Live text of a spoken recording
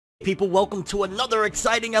People, welcome to another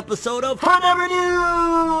exciting episode of Forever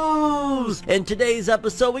News! In today's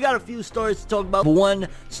episode, we got a few stories to talk about. One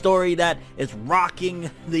story that is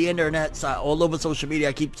rocking the internet all over social media.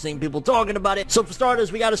 I keep seeing people talking about it. So for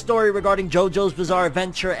starters, we got a story regarding JoJo's Bizarre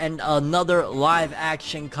Adventure and another live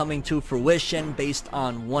action coming to fruition based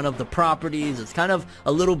on one of the properties. It's kind of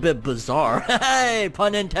a little bit bizarre. Hey,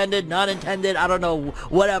 pun intended, not intended, I don't know,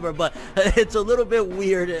 whatever, but it's a little bit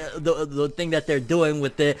weird, the thing that they're doing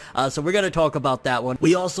with it. So we're going to talk about that one.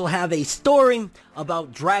 We also have a story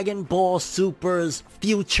about Dragon Ball Super's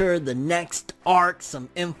future, the next arc, some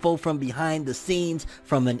info from behind the scenes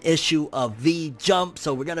from an issue of V-Jump.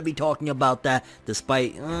 So we're going to be talking about that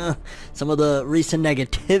despite some of the recent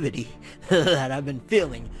negativity that I've been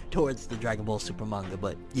feeling towards the Dragon Ball Super manga,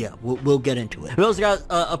 but yeah, we'll get into it. We also got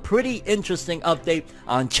a pretty interesting update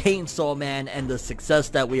on Chainsaw Man and the success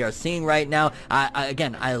that we are seeing right now.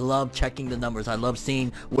 I love checking the numbers. I love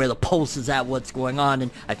seeing where the pulse is at, what's going on,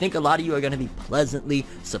 and I think a lot of you are going to be pleasantly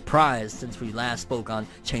surprised since we last spoke on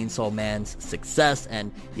Chainsaw Man's success.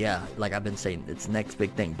 And yeah, like I've been saying, it's the next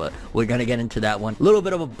big thing, but we're going to get into that one. A little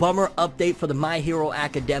bit of a bummer update for the My Hero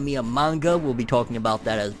Academia manga. We'll be talking about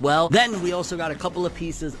that as well. Then we also got a couple of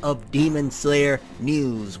pieces of Demon Slayer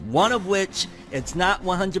news, one of which it's not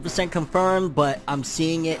 100% confirmed, but I'm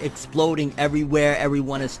seeing it exploding everywhere.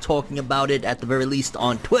 Everyone is talking about it, at the very least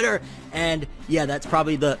on Twitter. And yeah, that's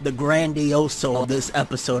probably the grandioso of this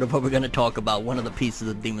episode of what we're going to talk about. One of the pieces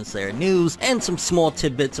of Demon Slayer news and some small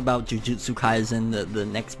tidbits about Jujutsu Kaisen, the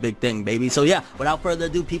next big thing, baby. So yeah, without further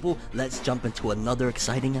ado, people, let's jump into another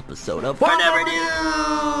exciting episode of Forever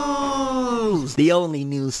News! The only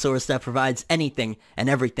news source that provides anything and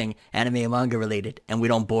everything anime and manga related, and we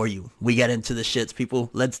don't bore you. We get into the shits, people.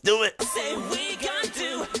 Let's do it! Say we can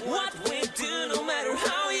do what we do, no matter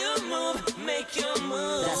how you move, make your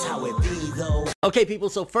move. That's how it be, though. Okay, people,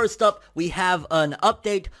 so first up, we have an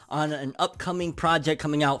update on an upcoming project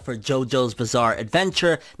coming out for JoJo's Bizarre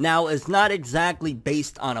Adventure. Now, it's not exactly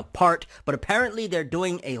based on a part, but apparently they're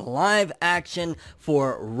doing a live action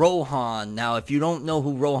for Rohan. Now, if you don't know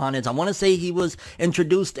who Rohan is, I want to say he was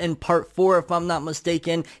introduced in part 4, if I'm not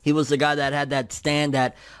mistaken. He was the guy that had that stand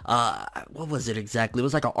that, what was it exactly? It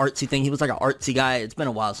was like an artsy thing. He was like an artsy guy. It's been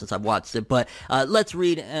a while since I've watched it, but let's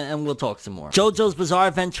read and we'll talk some more. JoJo's Bizarre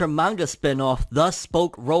Adventure manga spinoff, Thus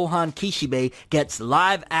Spoke Rohan Kishibe, gets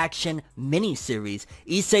live-action miniseries.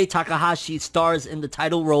 Issei Takahashi stars in the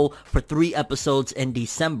title role for 3 episodes in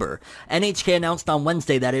December. NHK announced on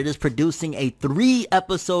Wednesday that it is producing a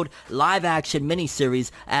 3-episode live-action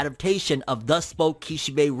miniseries adaptation of Thus Spoke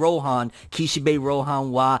Kishibe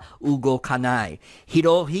Rohan wa Ugo Kanai.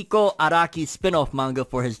 Hirohiko Araki spin-off manga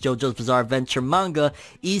for his JoJo's Bizarre Adventure manga,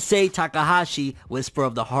 Issei Takahashi, Whisper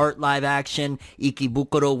of the Heart live-action,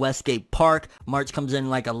 Ikebukuro Westgate Park, March Comes In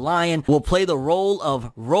Like a Lion, will play the role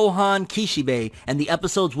of Rohan Kishibe, and the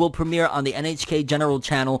episodes will premiere on the NHK General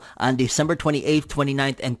Channel on December 28th,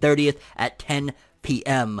 29th, and 30th at 10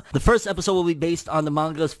 p.m. The first episode will be based on the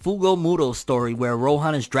manga's Fugo Muro story, where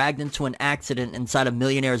Rohan is dragged into an accident inside a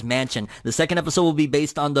millionaire's mansion. The second episode will be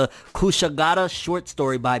based on the Kusagata short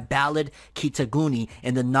story by Ballad Kitaguni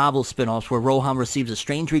in the novel spin-offs, where Rohan receives a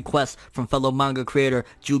strange request from fellow manga creator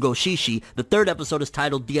Jugo Shishi. The third episode is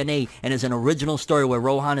titled DNA and is an original story where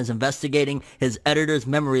Rohan is investigating his editor's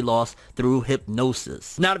memory loss through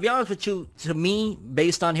hypnosis. Now, to be honest with you, to me,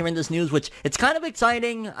 based on hearing this news, which it's kind of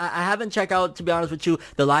exciting, I haven't checked out, to be honest with you,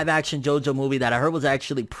 the live action JoJo movie that I heard was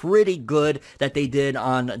actually pretty good that they did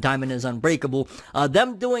on Diamond is Unbreakable.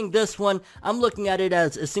 Them doing this one, I'm looking at it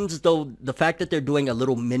as, it seems as though the fact that they're doing a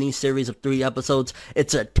little mini series of 3 episodes,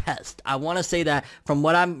 it's a test. I want to say that from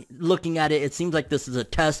what I'm looking at it, it seems like this is a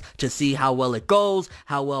test to see how well it goes,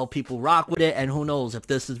 how well people rock with it, and who knows, if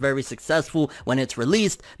this is very successful when it's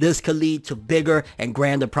released, this could lead to bigger and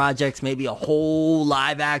grander projects, maybe a whole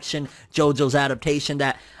live action JoJo's adaptation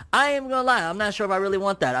that I am gonna lie, I'm not sure if I really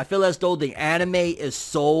want that. I feel as though the anime is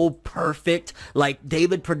so perfect. Like,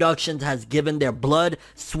 David Productions has given their blood,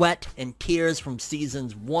 sweat, and tears from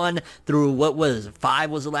seasons 1 through, 5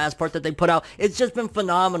 was the last part that they put out. It's just been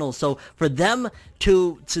phenomenal. So for them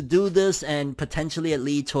to do this and potentially it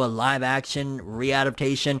lead to a live action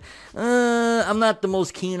readaptation, I'm not the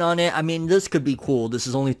most keen on it. I mean, this could be cool. This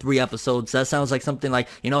is only 3 episodes. That sounds like something like,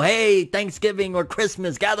 you know, hey, Thanksgiving or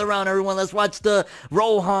Christmas, gather around everyone, let's watch the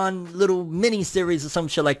Rohan little mini series or some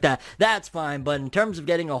shit like that. That's fine, but in terms of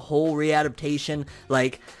getting a whole readaptation,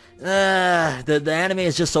 like, the anime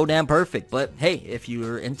is just so damn perfect. But hey, if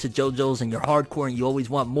you're into JoJo's and you're hardcore and you always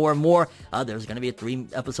want more and more, there's gonna be a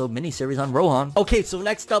 3-episode miniseries on Rohan. Okay, so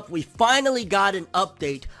next up, we finally got an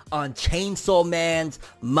update on Chainsaw Man's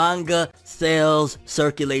manga sales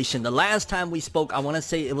circulation. The last time we spoke, I want to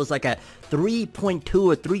say it was like at 3.2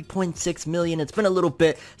 or 3.6 million. It's been a little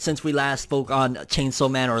bit since we last spoke on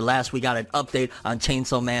Chainsaw Man, or last we got an update on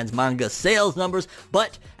Chainsaw Man's manga sales numbers.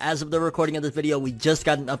 But as of the recording of this video, we just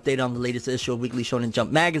got an update on the latest issue of Weekly Shonen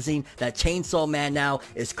Jump magazine that Chainsaw Man now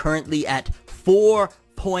is currently at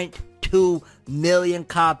 4.2 million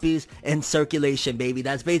copies in circulation, baby.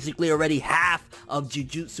 That's basically already half of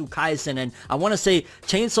Jujutsu Kaisen, and I want to say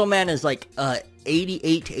Chainsaw Man is like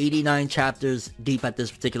 88 to 89 chapters deep at this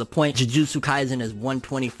particular point. Jujutsu Kaisen is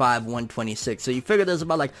 125, 126. So you figure there's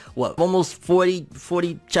about like, what, almost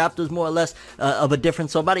 40 chapters more or less of a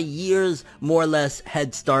difference. So about a year's more or less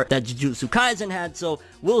head start that Jujutsu Kaisen had. So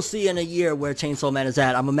we'll see in a year where Chainsaw Man is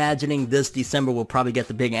at. I'm imagining this December we'll probably get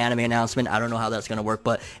the big anime announcement. I don't know how that's going to work,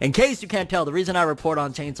 but in case you can't tell, the reason I report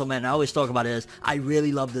on Chainsaw Man, and I always talk about it, is I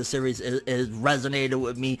really love this series. It resonated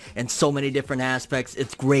with me in so many different aspects.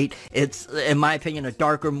 It's great. It's, in my opinion, a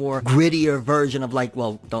darker, more grittier version of, like,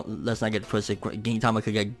 well, let's not get twisted. Gintama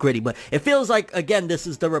could get gritty, but it feels like, again, this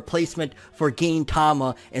is the replacement for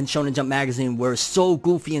Gintama in Shonen Jump magazine, where it's so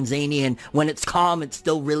goofy and zany, and when it's calm, it's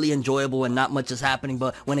still really enjoyable and not much is happening,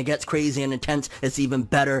 but when it gets crazy and intense, it's even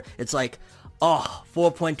better. It's like, oh,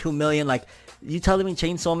 4.2 million, like, you telling me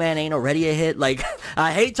Chainsaw Man ain't already a hit? Like,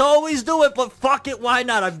 I hate to always do it, but fuck it, why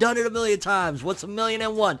not? I've done it a million times. What's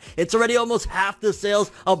 1,000,001? It's already almost half the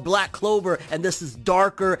sales of Black Clover, and this is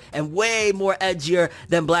darker and way more edgier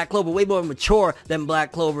than Black Clover, way more mature than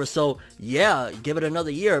Black Clover. So yeah, give it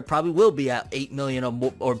another year, it probably will be at 8 million or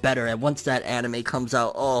more, or better. And once that anime comes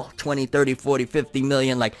out, oh, 20, 30, 40, 50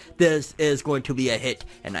 million, like, this is going to be a hit,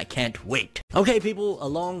 and I can't wait. Okay, people,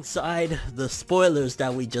 alongside the spoilers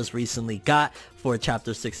that we just recently got for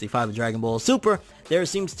Chapter 65 of Dragon Ball Super, there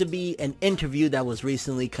seems to be an interview that was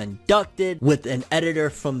recently conducted with an editor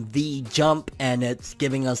from The Jump, and it's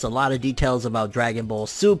giving us a lot of details about Dragon Ball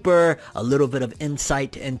Super, a little bit of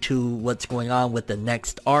insight into what's going on with the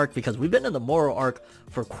next arc, because we've been in the Moro arc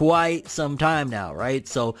for quite some time now, right?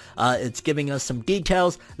 So it's giving us some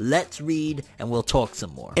details. Let's read and we'll talk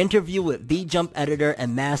some more. Interview with The Jump editor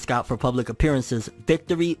and mascot for public appearances,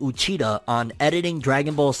 Victory Uchida, on editing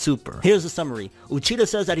Dragon Ball Super. Here's a summary. Uchida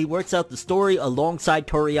says that he works out the story alongside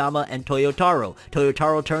Toriyama and Toyotaro.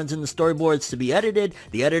 Toyotaro turns in the storyboards to be edited.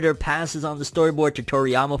 The editor passes on the storyboard to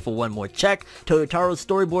Toriyama for one more check. Toyotaro's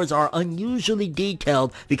storyboards are unusually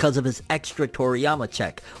detailed because of his extra Toriyama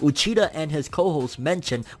check. Uchida and his co-host mention,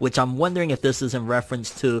 which I'm wondering if this is in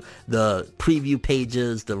reference to the preview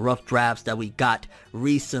pages, the rough drafts that we got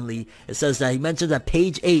recently. It says that he mentions that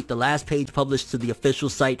page 8, the last page published to the official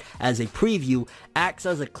site as a preview, acts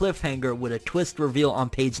as a cliffhanger with a twist reveal on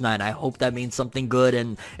page 9. I hope that means something good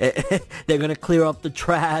and they're gonna clear up the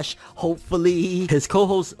trash, hopefully. His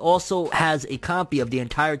co-host also has a copy of the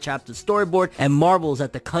entire chapter storyboard and marvels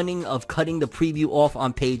at the cunning of cutting the preview off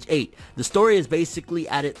on page 8. The story is basically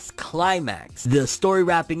at its climax. The story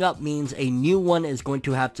wrapping up means a new one is going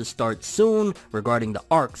to have to start soon regarding the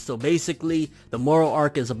arcs. So basically, the Moro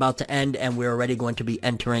arc is about to end and we're already going to be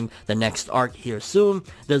entering the next arc here soon.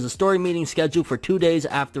 There's a story meeting scheduled for 2 days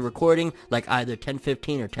after recording, like either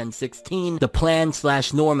 10:15 or 10:16. The plan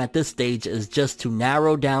 / norm at this stage is just to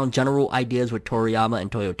narrow down general ideas with Toriyama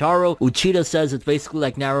and Toyotaro. Uchida says it's basically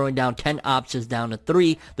like narrowing down 10 options down to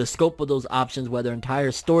 3. The scope of those options, whether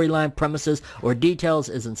entire storyline premises or details,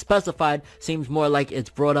 isn't specified. Seems more like it's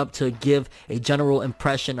brought up to give a general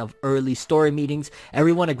impression of early story meetings.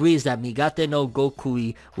 Everyone agrees that Migate no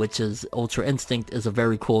Gokui, which is Ultra Instinct, is a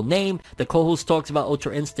very cool name. The co-host talks about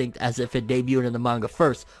Ultra Instinct as if it debuted in the manga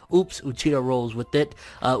first. Oops, Uchida rolls with it.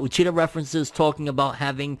 Uchida references talking about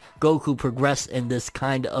having Goku progress in this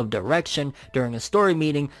kind of direction during a story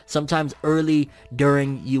meeting, sometimes early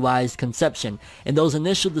during UI's conception. In those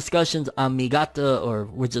initial discussions on Migata, or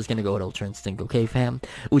we're just gonna go with Ultra Instinct, okay fam?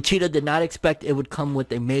 Uchida did not expect it would come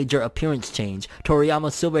with a major appearance change.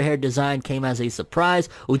 Toriyama's silver hair design came as a surprise.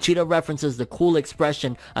 Uchida references the cool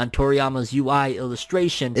expression on Toriyama's UI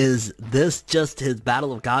illustration. Is this just his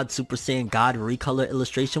Battle of God Super Saiyan God recolor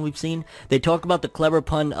illustration we've seen? They talk about the clever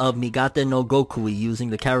pun of Migate no Gokui,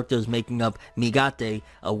 using the characters making up Migate,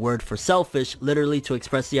 a word for selfish, literally to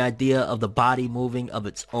express the idea of the body moving of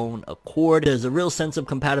its own accord. There's a real sense of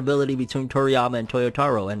compatibility between Toriyama and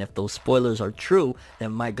Toyotaro, and if those spoilers are true,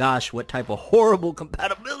 then my gosh, what type of horrible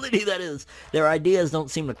compatibility that is. Their ideas don't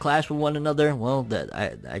seem to clash with one another. Well,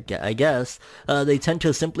 I guess. They tend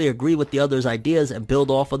to simply agree with the other's ideas and build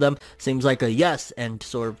off of them. Seems like a yes and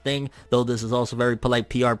sort of thing, though this is also very polite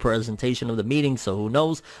PR presentation of the meeting, so who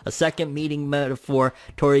knows. A second meeting metaphor: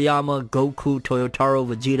 Toriyama, Goku, Toyotaro,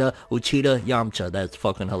 Vegeta, Uchida, Yamcha. That's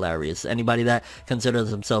fucking hilarious. Anybody that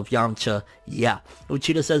considers himself Yamcha, yeah.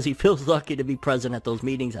 Uchida says he feels lucky to be present at those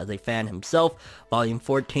meetings as a fan himself. Volume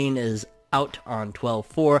 14 is out on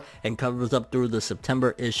 12/4 and covers up through the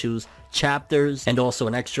September issues chapters, and also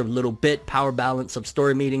an extra little bit power balance of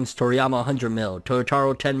story meetings. Toriyama 100 mil,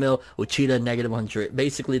 Toyotaro 10 mil, Uchida -100.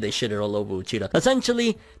 Basically they shit it all over Uchida.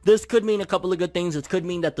 Essentially, this could mean a couple of good things. It could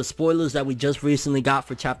mean that the spoilers that we just recently got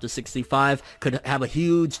for chapter 65 could have a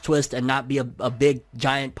huge twist and not be a big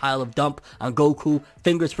giant pile of dump on Goku.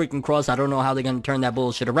 Fingers freaking crossed. I don't know how they're gonna turn that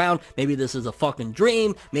bullshit around. Maybe this is a fucking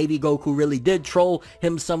dream. Maybe Goku really did troll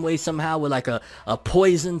him some way somehow with like a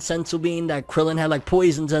poison senzu bean, that Krillin had like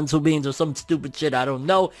poison senzu beans or some stupid shit, I don't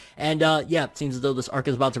know. And yeah, it seems as though this arc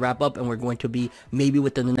is about to wrap up, and we're going to be maybe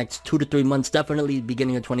within the next 2 to 3 months, definitely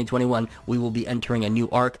beginning of 2021, we will be entering a new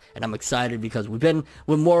arc, and I'm excited because we've been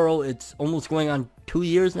with Moro, it's almost going on 2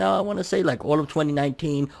 years now, I want to say, like all of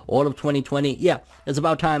 2019, all of 2020. Yeah, it's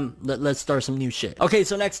about time. Let's start some new shit. Okay,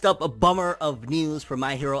 so next up, a bummer of news for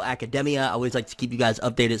My Hero Academia. I always like to keep you guys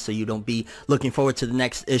updated so you don't be looking forward to the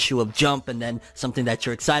next issue of Jump and then something that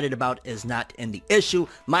you're excited about is not in the issue.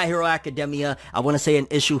 My Hero Academia, I want to say in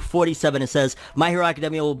issue 47, it says, My Hero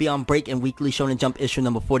Academia will be on break in Weekly Shonen Jump issue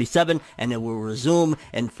number 47, and it will resume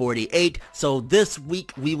in 48. So this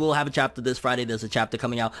week, we will have a chapter. This Friday, there's a chapter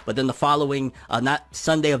coming out, but then the following, not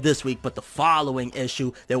Sunday of this week, but the following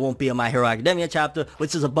issue, there won't be a My Hero Academia chapter,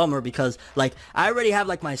 which is a bummer because, like, I already have,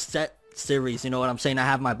 like, my set series, you know what I'm saying? I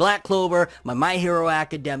have my Black Clover, my Hero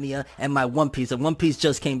Academia, and my One Piece, and One Piece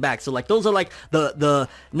just came back. So like those are like the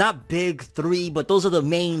not big three, but those are the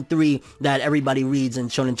main three that everybody reads in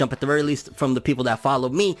Shonen Jump, at the very least from the people that follow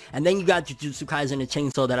me. And then you got Jujutsu Kaisen and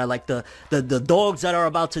Chainsaw that are like the dogs that are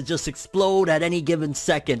about to just explode at any given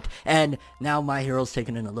second. And now My Hero's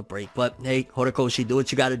taking another break. But hey, Horikoshi, do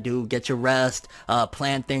what you gotta do, get your rest,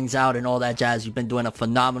 plan things out and all that jazz. You've been doing a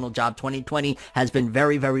phenomenal job. 2020 has been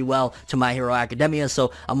very, very well to My Hero Academia,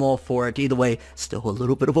 so I'm all for it. Either way, still a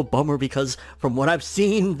little bit of a bummer because from what I've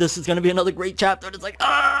seen, this is going to be another great chapter, and it's like,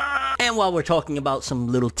 ah! And while we're talking about some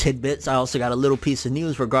little tidbits, I also got a little piece of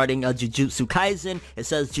news regarding Jujutsu Kaisen. It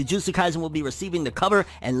says Jujutsu Kaisen will be receiving the cover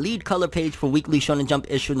and lead color page for Weekly Shonen Jump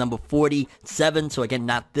issue number 47. So again,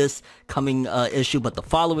 not this coming issue, but the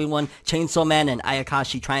following one. Chainsaw Man and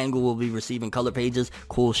Ayakashi Triangle will be receiving color pages.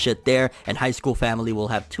 Cool shit there. And High School Family will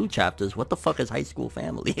have 2 chapters. What the fuck is High School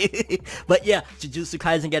Family? But yeah, Jujutsu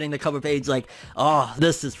Kaisen getting the cover page, like, oh,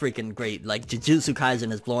 this is freaking great. Like, Jujutsu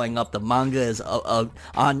Kaisen is blowing up. The manga is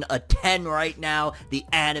on a 10 right now. The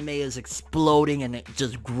anime is exploding and it's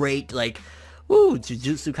just great. Like, woo,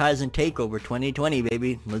 Jujutsu Kaisen Takeover 2020,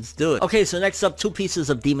 baby. Let's do it. Okay, so next up, 2 pieces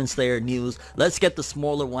of Demon Slayer news. Let's get the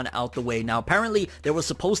smaller one out the way. Now, apparently, there was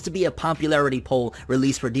supposed to be a popularity poll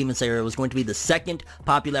released for Demon Slayer. It was going to be the 2nd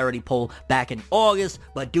popularity poll back in August,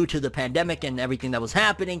 but due to the pandemic and everything that was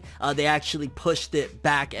happening, they actually pushed it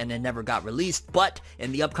back and it never got released. But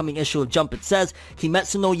in the upcoming issue of Jump, it says,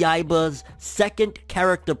 Kimetsu no Yaiba's 2nd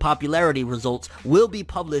character popularity results will be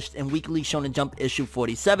published in Weekly Shonen Jump issue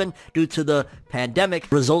 47 due to the pandemic.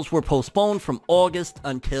 Results were postponed from August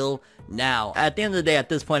until now. At the end of the day, at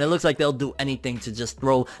this point, it looks like they'll do anything to just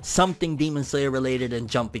throw something Demon Slayer related in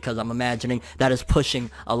Jump, because I'm imagining that is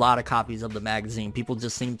pushing a lot of copies of the magazine. People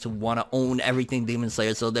just seem to want to own everything Demon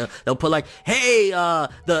Slayer, so they'll put like, hey,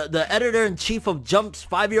 the editor-in-chief of Jump's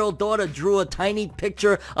 5-year-old daughter drew a tiny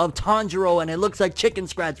picture of Tanjiro and it looks like chicken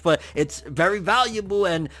scratch, but it's very valuable,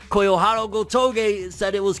 and Koyohara Gotoge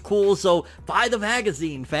said it was cool, so buy the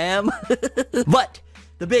magazine, fam. But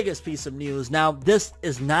the biggest piece of news, now this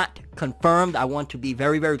is not confirmed, I want to be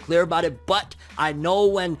very, very clear about it, but I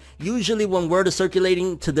know usually when word is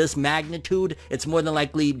circulating to this magnitude, it's more than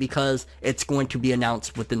likely because it's going to be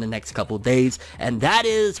announced within the next couple days, and that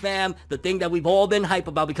is, fam, the thing that we've all been hype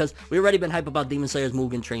about, because we already been hype about Demon Slayer's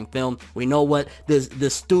Mugen Train film. We know what this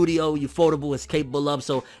studio, Ufotable, is capable of,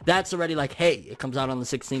 so that's already like, hey, it comes out on the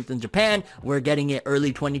 16th in Japan, we're getting it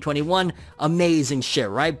early 2021, amazing shit,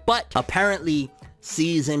 right? But apparently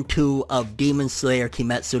Season 2 of Demon Slayer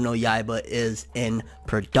Kimetsu no Yaiba is in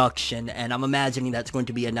production, and I'm imagining that's going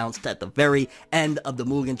to be announced at the very end of the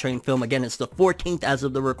Mugen Train film. Again, it's the 14th as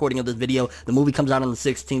of the recording of this video. The movie comes out on the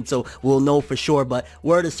 16th, so we'll know for sure, but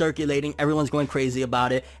word is circulating. Everyone's going crazy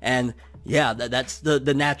about it, and yeah, that's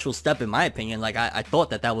the natural step in my opinion. Like, I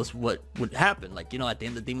thought that was what would happen. Like, you know, at the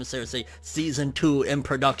end of Demon Slayer, say season 2 in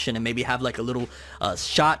production and maybe have like a little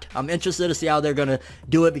shot. I'm interested to see how they're gonna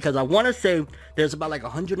do it, because I want to say there's about like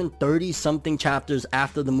 130 something chapters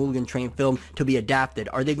after the Mugen Train film to be adapted.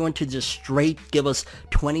 Are they going to just straight give us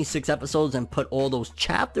 26 episodes and put all those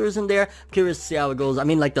chapters in there? I'm curious to see how it goes. I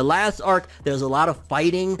mean, like the last arc, there's a lot of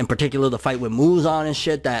fighting, in particular the fight with Muzan and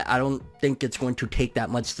shit, that I don't think it's going to take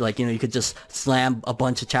that much to, like, you know, you could just slam a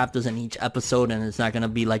bunch of chapters in each episode and it's not going to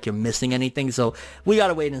be like you're missing anything. So we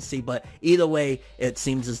gotta wait and see, but either way, it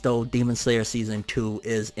seems as though Demon Slayer season 2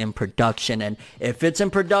 is in production, and if it's in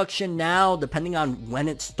production now, depending on when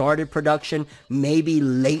it started production, maybe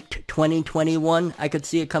late 2021, I could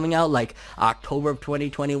see it coming out, like October of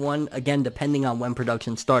 2021, again, depending on when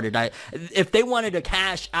production started. If they wanted to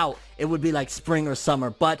cash out, it would be like spring or summer,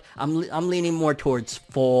 but I'm leaning more towards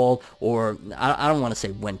fall, or I don't want to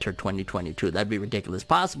say winter 2022. That'd be ridiculous.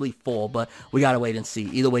 Possibly fall, but we gotta wait and see.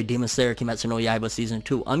 Either way, Demon Slayer Kimetsu no Yaiba season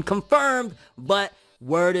 2 unconfirmed, but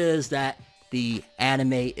word is that the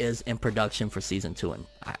anime is in production for season 2, and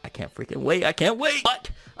I can't freaking wait. I can't wait. But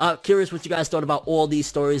curious what you guys thought about all these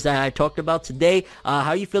stories that I talked about today. How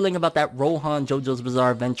are you feeling about that Rohan JoJo's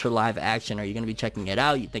Bizarre Adventure live action? Are you going to be checking it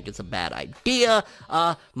out? You think it's a bad idea?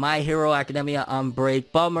 My Hero Academia on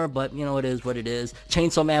break. Bummer, but you know, it is what it is.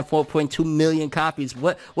 Chainsaw Man 4.2 million copies.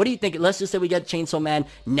 What do you think? Let's just say we get Chainsaw Man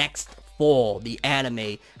next fall, the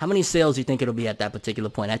anime. How many sales do you think it'll be at that particular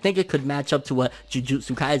point? I think it could match up to what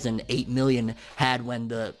Jujutsu Kaisen 8 million had when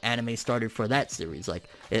the anime started for that series. Like,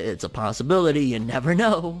 it's a possibility, you never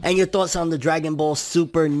know. And your thoughts on the Dragon Ball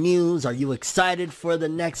Super news? Are you excited for the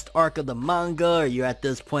next arc of the manga? Are you at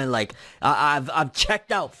this point like, I've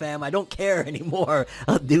checked out, fam, I don't care anymore,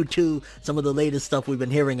 due to some of the latest stuff we've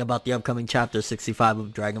been hearing about the upcoming chapter 65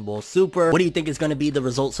 of Dragon Ball Super? What do you think is going to be the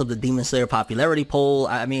results of the Demon Slayer popularity poll?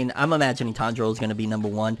 I mean, I'm imagining Tanjiro is going to be number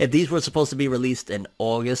 1. If these were supposed to be released in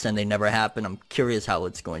August and they never happened, I'm curious how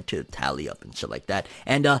it's going to tally up and shit like that.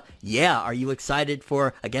 And yeah, are you excited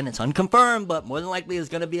for, again, it's unconfirmed, but more than likely it's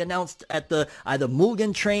going to be announced at the either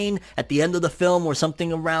Mugen Train at the end of the film or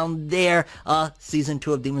something around there, season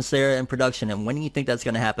 2 of Demon Slayer in production? And when do you think that's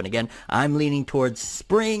going to happen? Again, I'm leaning towards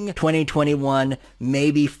spring 2021,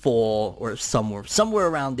 maybe fall, or somewhere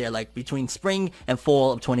around there, like between spring and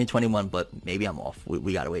fall of 2021, but maybe I'm off.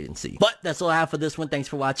 We gotta wait and see. But that's all I have for this one. Thanks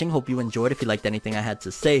for watching. Hope you enjoyed. If you liked anything I had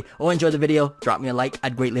to say or enjoyed the video, drop me a like.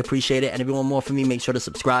 I'd greatly appreciate it. And if you want more from me, make sure to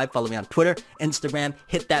subscribe. Follow me on Twitter, Instagram.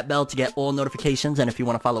 Hit that bell to get all notifications. And if you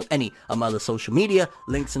want to follow any of my other social media,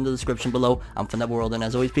 links in the description below. I'm from Netherworld, and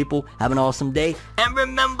as always, people, have an awesome day. And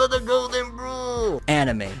remember the golden rule: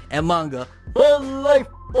 anime and manga for life.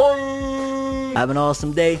 Boy. Have an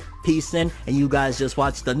awesome day. Peace in. And you guys just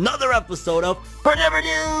watched another episode of Forever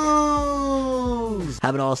News.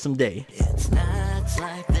 Have an awesome day. It's nights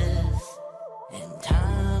like this, and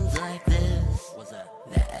times like this,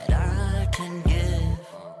 that I can give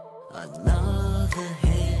another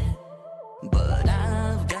hit. But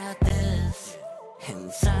I've got this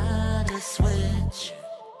inside a switch,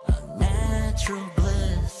 a natural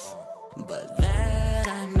bliss, but that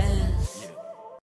I made.